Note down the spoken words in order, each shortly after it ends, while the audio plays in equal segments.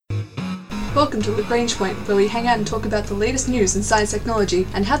Welcome to Lagrange Point, where we hang out and talk about the latest news in science technology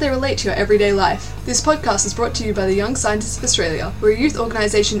and how they relate to your everyday life. This podcast is brought to you by the Young Scientists of Australia. We're a youth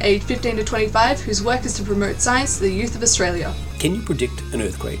organisation aged 15 to 25 whose work is to promote science to the youth of Australia. Can you predict an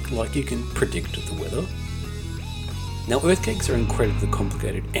earthquake like you can predict the weather? Now, earthquakes are incredibly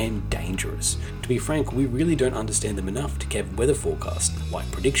complicated and dangerous. To be frank, we really don't understand them enough to give weather forecasts like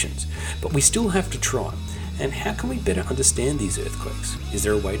predictions, but we still have to try. And how can we better understand these earthquakes? Is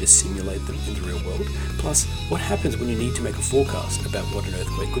there a way to simulate them in the real world? Plus, what happens when you need to make a forecast about what an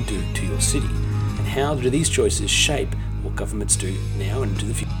earthquake could do to your city? And how do these choices shape what governments do now and into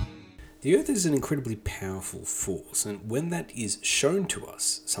the future? The Earth is an incredibly powerful force, and when that is shown to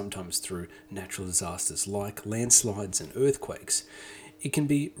us, sometimes through natural disasters like landslides and earthquakes, it can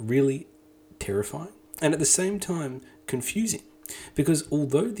be really terrifying and at the same time confusing. Because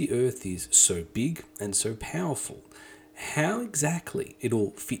although the Earth is so big and so powerful, how exactly it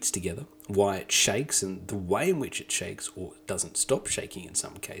all fits together, why it shakes and the way in which it shakes or doesn't stop shaking in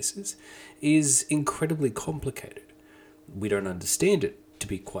some cases, is incredibly complicated. We don't understand it, to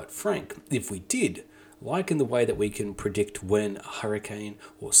be quite frank. If we did, like in the way that we can predict when a hurricane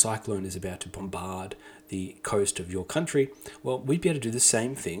or cyclone is about to bombard the coast of your country, well, we'd be able to do the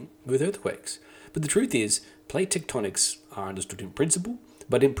same thing with earthquakes. But the truth is, plate tectonics are understood in principle,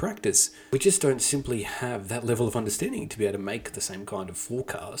 but in practice, we just don't simply have that level of understanding to be able to make the same kind of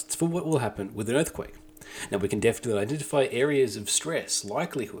forecasts for what will happen with an earthquake. Now, we can definitely identify areas of stress,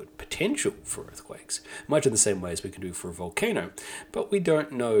 likelihood, potential for earthquakes, much in the same way as we can do for a volcano, but we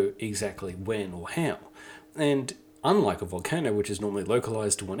don't know exactly when or how. And unlike a volcano, which is normally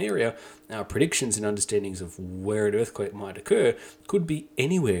localized to one area, our predictions and understandings of where an earthquake might occur could be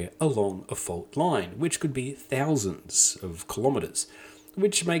anywhere along a fault line, which could be thousands of kilometers,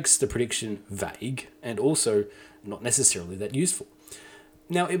 which makes the prediction vague and also not necessarily that useful.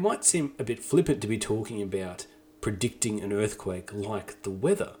 Now, it might seem a bit flippant to be talking about predicting an earthquake like the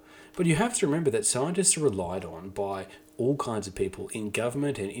weather, but you have to remember that scientists are relied on by all kinds of people in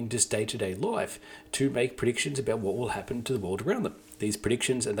government and in just day-to-day life to make predictions about what will happen to the world around them. These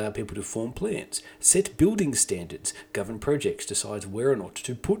predictions allow people to form plans, set building standards, govern projects, decide where or not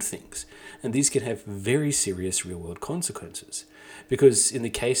to put things. And these can have very serious real-world consequences. Because in the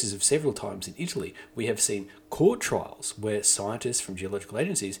cases of several times in Italy, we have seen court trials where scientists from geological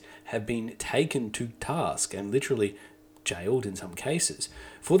agencies have been taken to task and literally jailed in some cases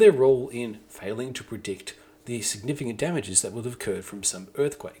for their role in failing to predict the significant damages that would have occurred from some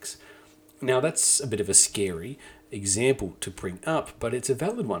earthquakes. Now, that's a bit of a scary example to bring up, but it's a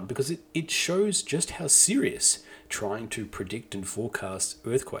valid one because it shows just how serious trying to predict and forecast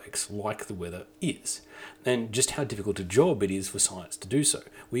earthquakes like the weather is, and just how difficult a job it is for science to do so.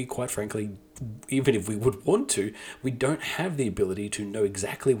 We, quite frankly, even if we would want to, we don't have the ability to know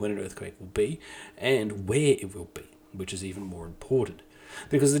exactly when an earthquake will be and where it will be, which is even more important.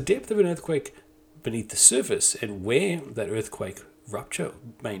 Because the depth of an earthquake beneath the surface and where that earthquake rupture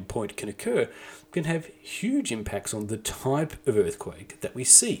main point can occur can have huge impacts on the type of earthquake that we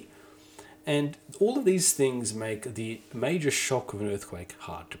see. And all of these things make the major shock of an earthquake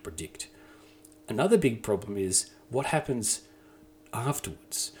hard to predict. Another big problem is what happens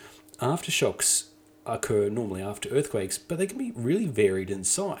afterwards. Aftershocks occur normally after earthquakes, but they can be really varied in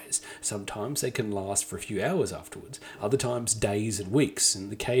size. Sometimes they can last for a few hours afterwards, other times days and weeks. In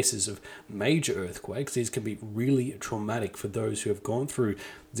the cases of major earthquakes, these can be really traumatic for those who have gone through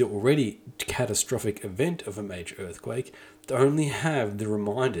the already catastrophic event of a major earthquake to only have the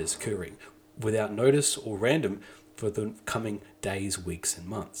reminders occurring without notice or random for the coming days, weeks and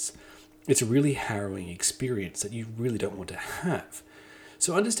months. It's a really harrowing experience that you really don't want to have.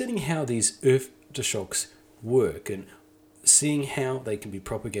 So understanding how these aftershocks work and seeing how they can be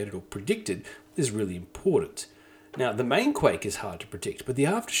propagated or predicted is really important. Now, the main quake is hard to predict, but the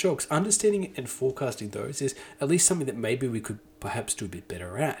aftershocks, understanding and forecasting those is at least something that maybe we could perhaps do a bit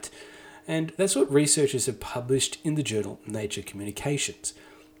better at. And that's what researchers have published in the journal Nature Communications.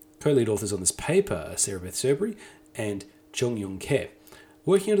 Co-lead authors on this paper are Sarah Beth Serbury and Jong-Young Ke,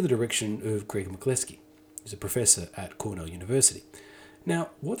 working under the direction of Greg McCleskey, who's a professor at Cornell University.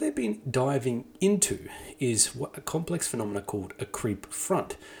 Now, what they've been diving into is a complex phenomena called a creep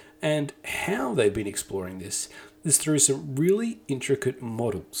front, and how they've been exploring this is through some really intricate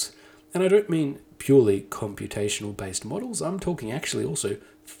models. And I don't mean purely computational based models, I'm talking actually also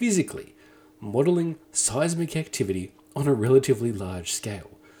physically, modeling seismic activity on a relatively large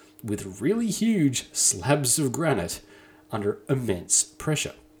scale, with really huge slabs of granite under immense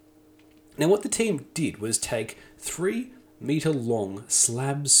pressure. Now, what the team did was take 3 meter long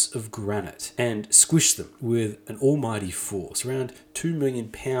slabs of granite and squish them with an almighty force, around 2 million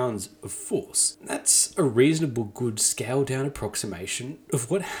pounds of force. That's a reasonable good scaled down approximation of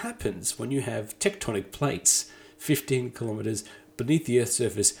what happens when you have tectonic plates 15 kilometers beneath the Earth's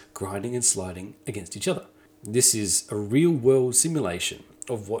surface grinding and sliding against each other. This is a real world simulation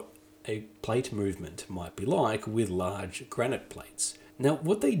of what a plate movement might be like with large granite plates. Now,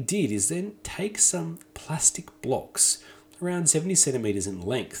 what they did is then take some plastic blocks around 70 centimeters in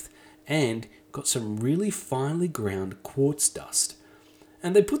length and got some really finely ground quartz dust.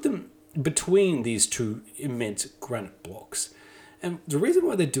 And they put them between these two immense granite blocks. And the reason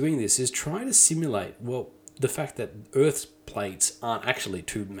why they're doing this is trying to simulate, well, the fact that Earth's plates aren't actually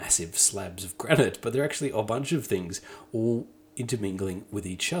two massive slabs of granite, but they're actually a bunch of things all intermingling with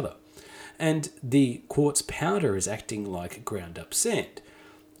each other. And the quartz powder is acting like ground up sand.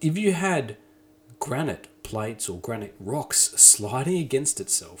 If you had granite plates or granite rocks sliding against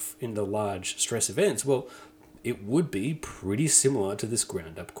itself in the large stress events, well, it would be pretty similar to this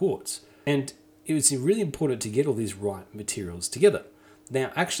ground up quartz. And it was really important to get all these right materials together.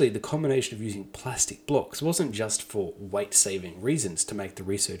 Now, actually, the combination of using plastic blocks wasn't just for weight-saving reasons to make the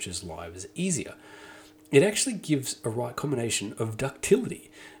researchers' lives easier. It actually gives a right combination of ductility,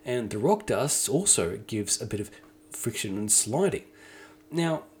 and the rock dust also gives a bit of friction and sliding.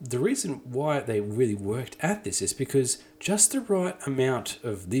 Now, the reason why they really worked at this is because just the right amount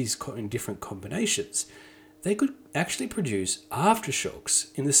of these in different combinations, they could actually produce aftershocks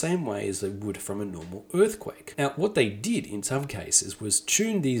in the same way as they would from a normal earthquake. Now, what they did in some cases was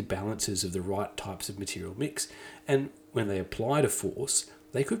tune these balances of the right types of material mix, and when they applied a force,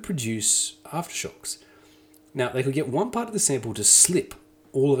 they could produce aftershocks. Now, they could get one part of the sample to slip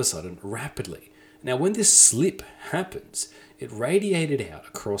all of a sudden rapidly. Now, when this slip happens, it radiated out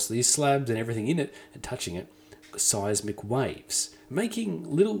across these slabs and everything in it and touching it, seismic waves, making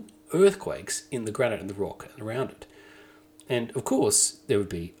little earthquakes in the granite and the rock and around it. And of course, there would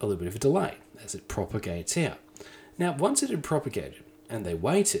be a little bit of a delay as it propagates out. Now, once it had propagated and they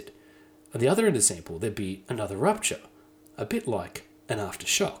waited, at the other end of the sample, there'd be another rupture, a bit like an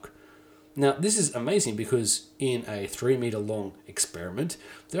aftershock. Now, this is amazing because in a 3-meter long experiment,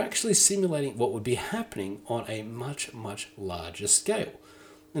 they're actually simulating what would be happening on a much, much larger scale.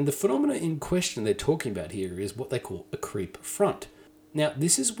 And the phenomena in question they're talking about here is what they call a creep front. Now,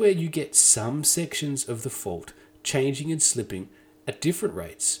 this is where you get some sections of the fault changing and slipping at different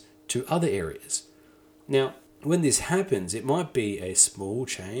rates to other areas. Now, when this happens, it might be a small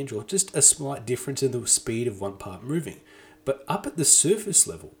change or just a slight difference in the speed of one part moving. But up at the surface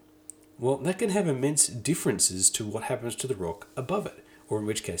level, well, that can have immense differences to what happens to the rock above it, or in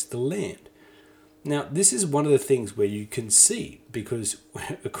which case the land. Now, this is one of the things where you can see, because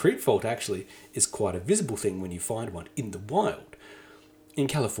a creep fault actually is quite a visible thing when you find one in the wild. In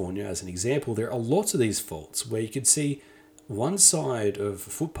California, as an example, there are lots of these faults where you can see one side of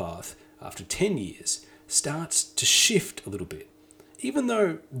a footpath after 10 years starts to shift a little bit, even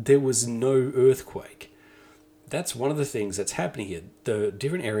though there was no earthquake. That's one of the things that's happening here. The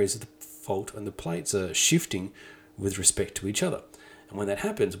different areas of the fault and the plates are shifting with respect to each other. And when that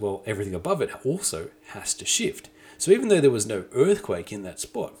happens, well, everything above it also has to shift. So even though there was no earthquake in that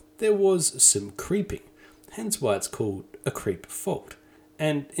spot, there was some creeping. Hence why it's called a creep fault.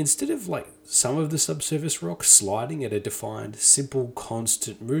 And instead of like some of the subsurface rock sliding at a defined, simple,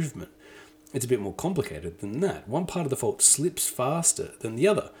 constant movement, it's a bit more complicated than that. One part of the fault slips faster than the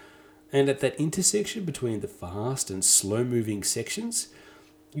other. And at that intersection between the fast and slow moving sections,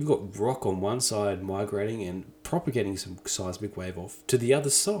 you've got rock on one side migrating and propagating some seismic wave off to the other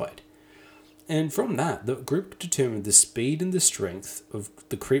side. And from that, the group determined the speed and the strength of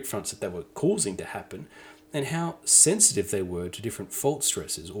the creep fronts that they were causing to happen and how sensitive they were to different fault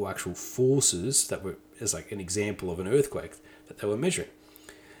stresses or actual forces that were, as like an example of an earthquake that they were measuring.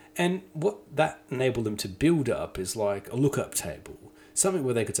 And what that enabled them to build up is like a lookup table, something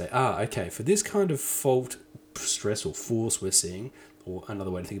where they could say, okay, for this kind of fault stress or force we're seeing, or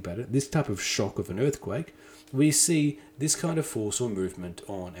another way to think about it, this type of shock of an earthquake, we see this kind of force or movement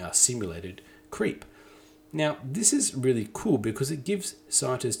on our simulated creep. Now, this is really cool because it gives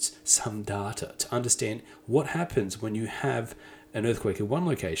scientists some data to understand what happens when you have an earthquake in one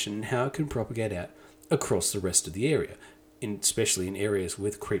location and how it can propagate out across the rest of the area, especially in areas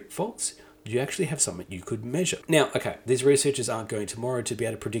with creep faults. You actually have something you could measure. Now, okay, these researchers aren't going tomorrow to be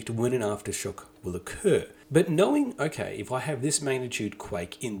able to predict when an aftershock will occur. But knowing, okay, if I have this magnitude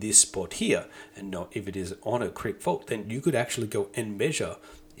quake in this spot here, and not if it is on a creep fault, then you could actually go and measure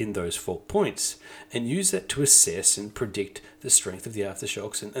in those fault points and use that to assess and predict the strength of the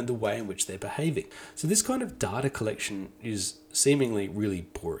aftershocks and the way in which they're behaving. So this kind of data collection is seemingly really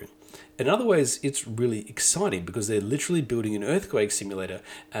boring. In other ways, it's really exciting because they're literally building an earthquake simulator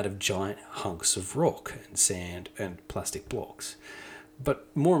out of giant hunks of rock and sand and plastic blocks. But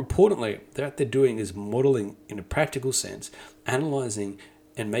more importantly, what they're doing is modeling in a practical sense, analyzing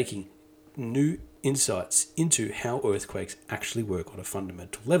and making new insights into how earthquakes actually work on a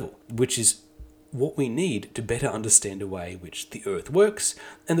fundamental level, which is what we need to better understand the way in which the Earth works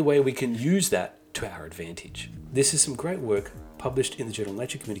and the way we can use that to our advantage. This is some great work published in the journal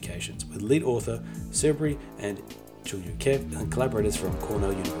Nature Communications with lead author Serbury and Juliu Kev and collaborators from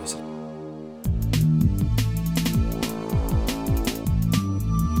Cornell University.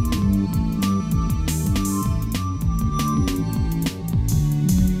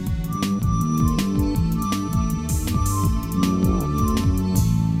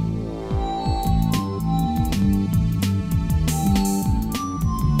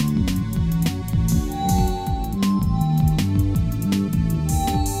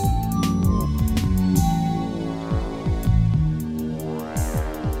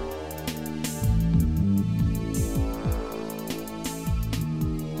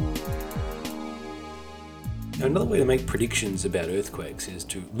 Now, another way to make predictions about earthquakes is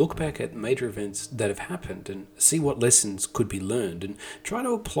to look back at major events that have happened and see what lessons could be learned and try to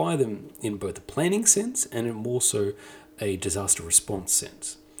apply them in both a planning sense and in also a disaster response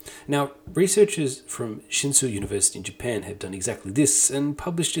sense. Now, researchers from Shinshu University in Japan have done exactly this and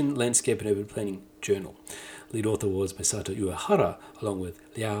published in Landscape and Urban Planning Journal. Lead author was Masato Uehara along with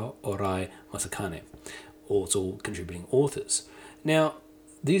Liao Orai Masakane, also contributing authors. Now,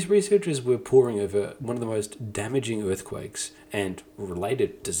 these researchers were poring over one of the most damaging earthquakes and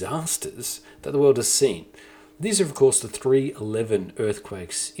related disasters that the world has seen. These are, of course, the 3/11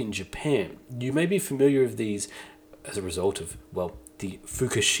 earthquakes in Japan. You may be familiar with these as a result of, well, the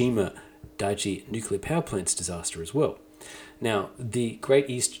Fukushima Daiichi nuclear power plant's disaster as well. Now, the Great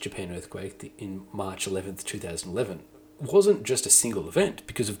East Japan earthquake in March 11th, 2011, wasn't just a single event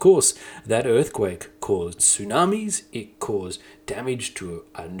because, of course, that earthquake caused tsunamis, it caused damage to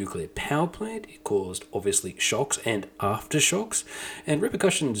a nuclear power plant, it caused, obviously, shocks and aftershocks, and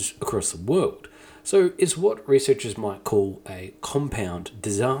repercussions across the world. So it's what researchers might call a compound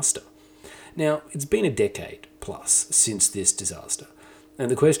disaster. Now, it's been a decade plus since this disaster,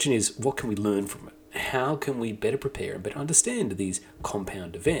 and the question is, what can we learn from it? How can we better prepare and better understand these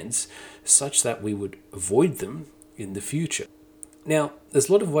compound events such that we would avoid them in the future? Now, there's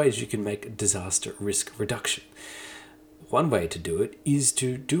a lot of ways you can make disaster risk reduction. One way to do it is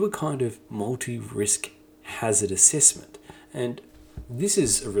to do a kind of multi-risk hazard assessment, and this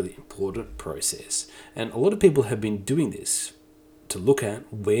is a really important process, and a lot of people have been doing this to look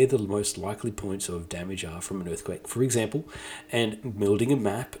at where the most likely points of damage are from an earthquake, for example, and building a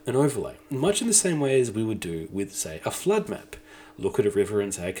map and overlay, much in the same way as we would do with, say, a flood map. Look at a river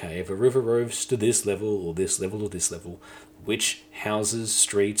and say, okay, if a river rose to this level or this level or this level, which houses,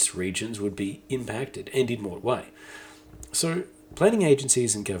 streets, regions would be impacted and in what way? So planning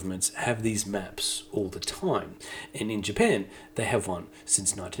agencies and governments have these maps all the time. And in Japan, they have one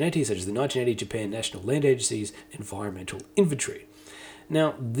since 1980, such as the 1980 Japan National Land Agency's Environmental Inventory.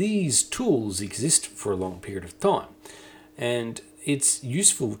 Now, these tools exist for a long period of time, and it's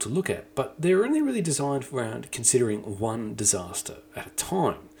useful to look at, but they're only really designed around considering one disaster at a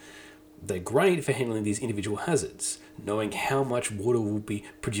time. They're great for handling these individual hazards, knowing how much water will be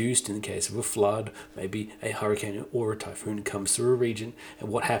produced in the case of a flood, maybe a hurricane or a typhoon comes through a region, and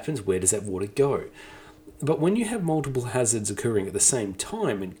what happens, where does that water go? But when you have multiple hazards occurring at the same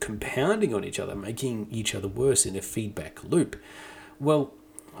time and compounding on each other, making each other worse in a feedback loop, well,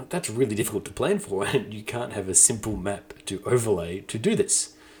 that's really difficult to plan for, and you can't have a simple map to overlay to do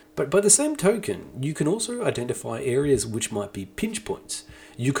this. But by the same token, you can also identify areas which might be pinch points.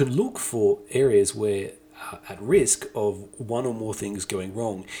 You can look for areas where at risk of one or more things going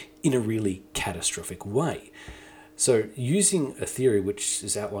wrong in a really catastrophic way. So using a theory which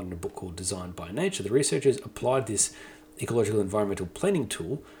is outlined in a book called Designed by Nature, the researchers applied this ecological environmental planning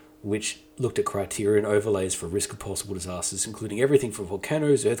tool which looked at criteria and overlays for risk of possible disasters, including everything from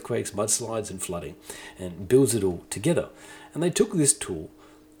volcanoes, earthquakes, mudslides, and flooding, and builds it all together. And they took this tool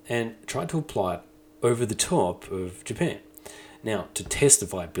and tried to apply it over the top of Japan. Now, to test the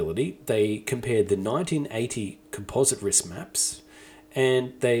viability, they compared the 1980 composite risk maps,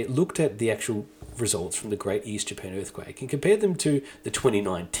 and they looked at the actual results from the Great East Japan earthquake and compared them to the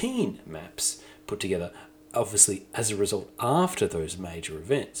 2019 maps put together, obviously as a result after those major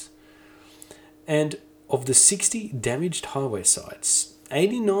events. And of the 60 damaged highway sites,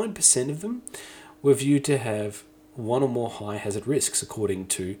 89% of them were viewed to have one or more high hazard risks according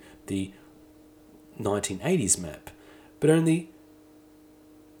to the 1980s map, but only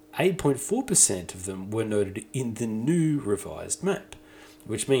 8.4% of them were noted in the new revised map,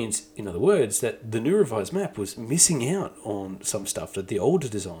 which means, in other words, that the new revised map was missing out on some stuff that the older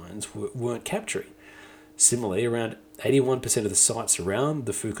designs weren't capturing. Similarly, around 81% of the sites around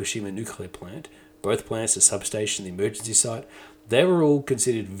the Fukushima nuclear plant, both plants, the substation, the emergency site, they were all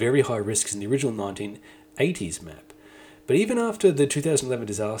considered very high risks in the original 1980s map. But even after the 2011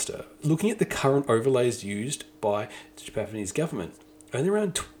 disaster, looking at the current overlays used by the Japanese government, only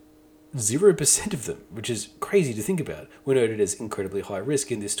around 0% of them, which is crazy to think about, were noted as incredibly high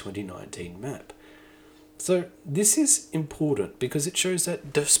risk in this 2019 map. So this is important because it shows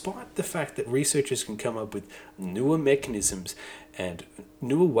that despite the fact that researchers can come up with newer mechanisms and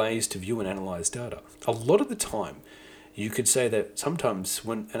newer ways to view and analyze data, a lot of the time you could say that sometimes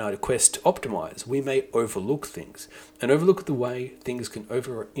when in our quest to optimize, we may overlook things and overlook the way things can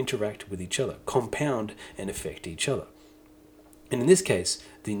interact with each other, compound and affect each other. And in this case,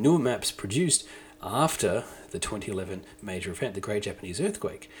 the newer maps produced after the 2011 major event, the Great Japanese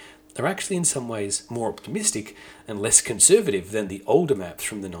Earthquake, are actually in some ways more optimistic and less conservative than the older maps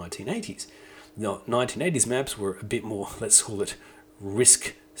from the 1980s. The 1980s maps were a bit more, let's call it,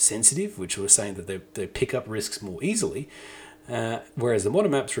 risk sensitive, which was saying that they pick up risks more easily, whereas the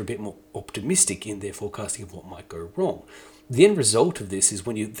modern maps are a bit more optimistic in their forecasting of what might go wrong. The end result of this is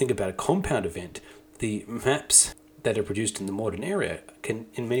when you think about a compound event, the maps that are produced in the modern era can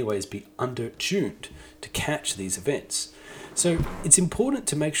in many ways be under-tuned to catch these events. So it's important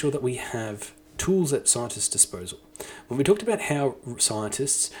to make sure that we have tools at scientists' disposal. When we talked about how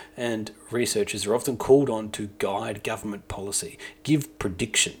scientists and researchers are often called on to guide government policy, give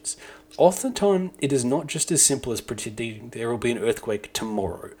predictions, oftentimes it is not just as simple as predicting there will be an earthquake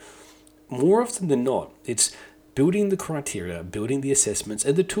tomorrow. More often than not, it's building the criteria, building the assessments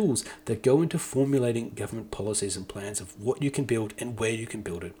and the tools that go into formulating government policies and plans of what you can build and where you can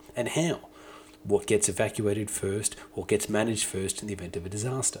build it and how. What gets evacuated first or gets managed first in the event of a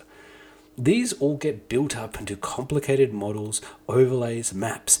disaster. These all get built up into complicated models, overlays,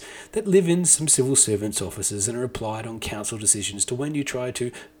 maps that live in some civil servants' offices and are applied on council decisions to when you try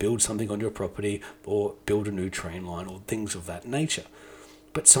to build something on your property or build a new train line or things of that nature.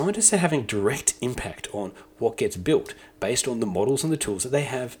 But scientists are having direct impact on what gets built based on the models and the tools that they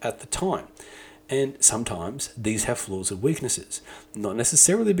have at the time. And sometimes these have flaws and weaknesses, not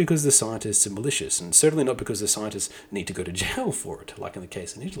necessarily because the scientists are malicious, and certainly not because the scientists need to go to jail for it, like in the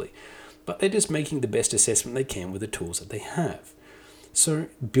case in Italy, but they're just making the best assessment they can with the tools that they have. So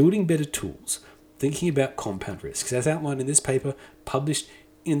building better tools, thinking about compound risks, as outlined in this paper published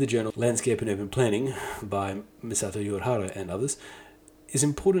in the journal Landscape and Urban Planning by Masato Yorihara and others, is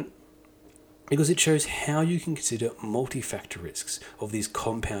important because it shows how you can consider multi-factor risks of these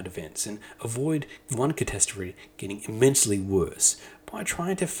compound events and avoid one catastrophe getting immensely worse by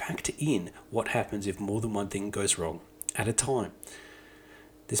trying to factor in what happens if more than one thing goes wrong at a time.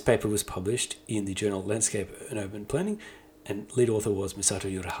 This paper was published in the journal Landscape and Urban Planning, and lead author was Masato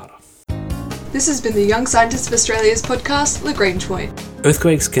Yorihara. This has been the Young Scientists of Australia's podcast, Lagrange Point.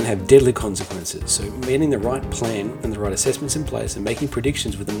 Earthquakes can have deadly consequences, so getting the right plan and the right assessments in place and making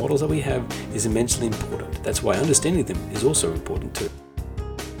predictions with the models that we have is immensely important. That's why understanding them is also important too.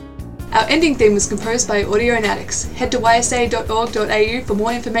 Our ending theme was composed by Audionautics. Head to ysa.org.au for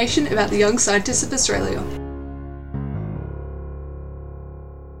more information about the Young Scientists of Australia.